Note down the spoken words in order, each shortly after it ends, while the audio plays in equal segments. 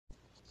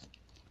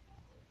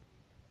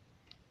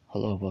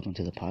Hello, welcome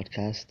to the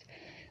podcast.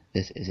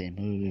 This is a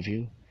movie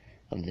review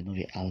of the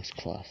movie Alex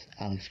Cross.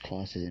 Alex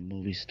Cross is a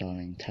movie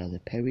starring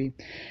Tyler Perry,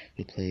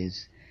 who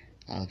plays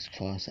Alex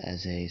Cross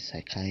as a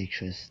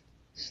psychiatrist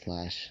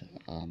slash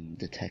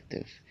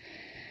detective.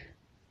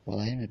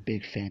 While I am a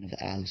big fan of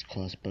the Alex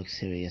Cross book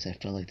series, I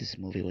felt like this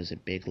movie was a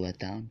big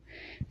letdown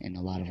in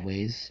a lot of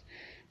ways.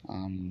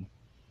 Um,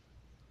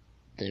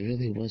 there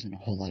really wasn't a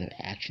whole lot of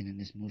action in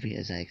this movie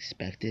as I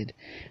expected,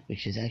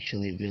 which is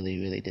actually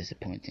really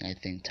disappointing. I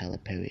think Tyler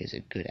Perry is a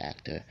good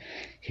actor.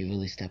 He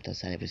really stepped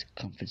outside of his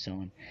comfort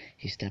zone.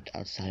 He stepped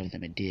outside of the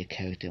Medea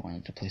character,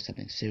 wanted to play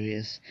something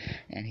serious,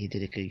 and he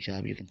did a good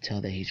job. You can tell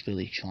that he's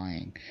really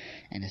trying.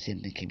 And the same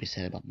thing can be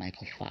said about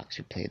Michael Fox,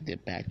 who played the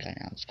bad guy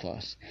in Alex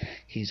Cross.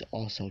 He's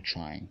also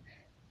trying,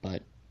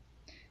 but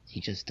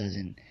he just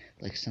doesn't,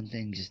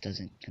 something just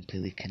doesn't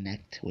completely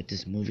connect with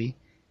this movie,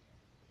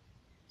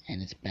 and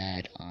it's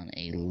bad on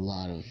a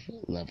lot of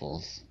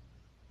levels.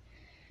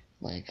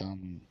 I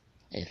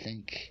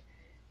think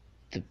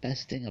the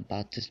best thing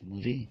about this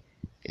movie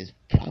is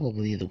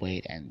probably the way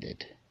it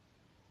ended.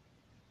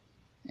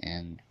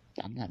 And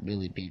I'm not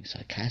really being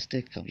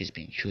sarcastic, I'm just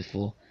being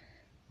truthful.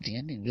 The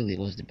ending really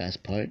was the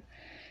best part.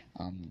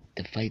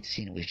 The fight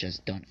scene was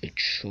just done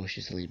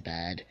atrociously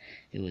bad.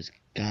 It was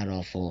god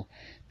awful.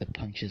 The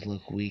punches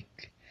look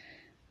weak.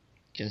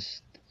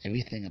 Just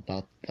everything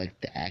about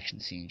the action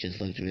scene just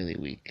looked really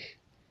weak.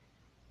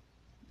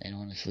 And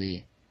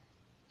honestly,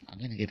 I'm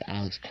gonna give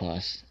Alex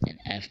Cross an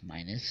F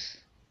minus,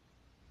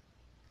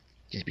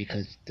 just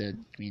because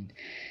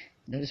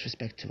no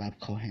disrespect to Rob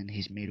Cohen,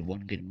 he's made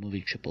one good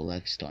movie, Triple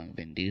X, starring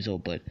Vin Diesel,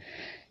 but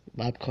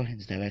Rob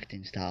Cohen's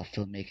directing style,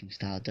 filmmaking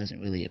style, doesn't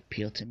really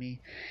appeal to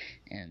me,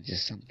 and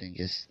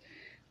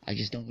I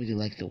just don't really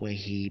like the way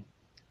he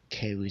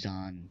carries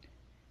on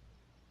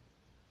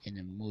in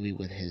a movie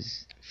with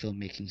his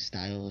filmmaking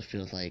style. It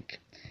feels like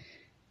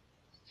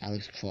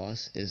Alex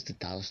Cross is the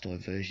dollar store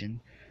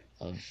version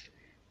of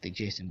the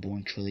Jason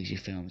Bourne trilogy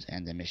films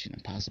and the Mission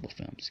Impossible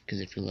films.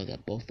 Because if you look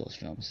at both those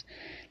films,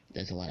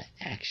 there's a lot of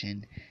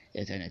action,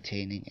 it's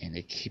entertaining, and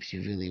it keeps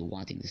you really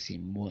wanting to see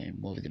more and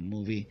more of the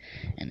movie.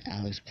 And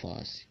Alex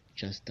Cross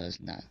just does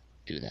not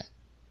do that.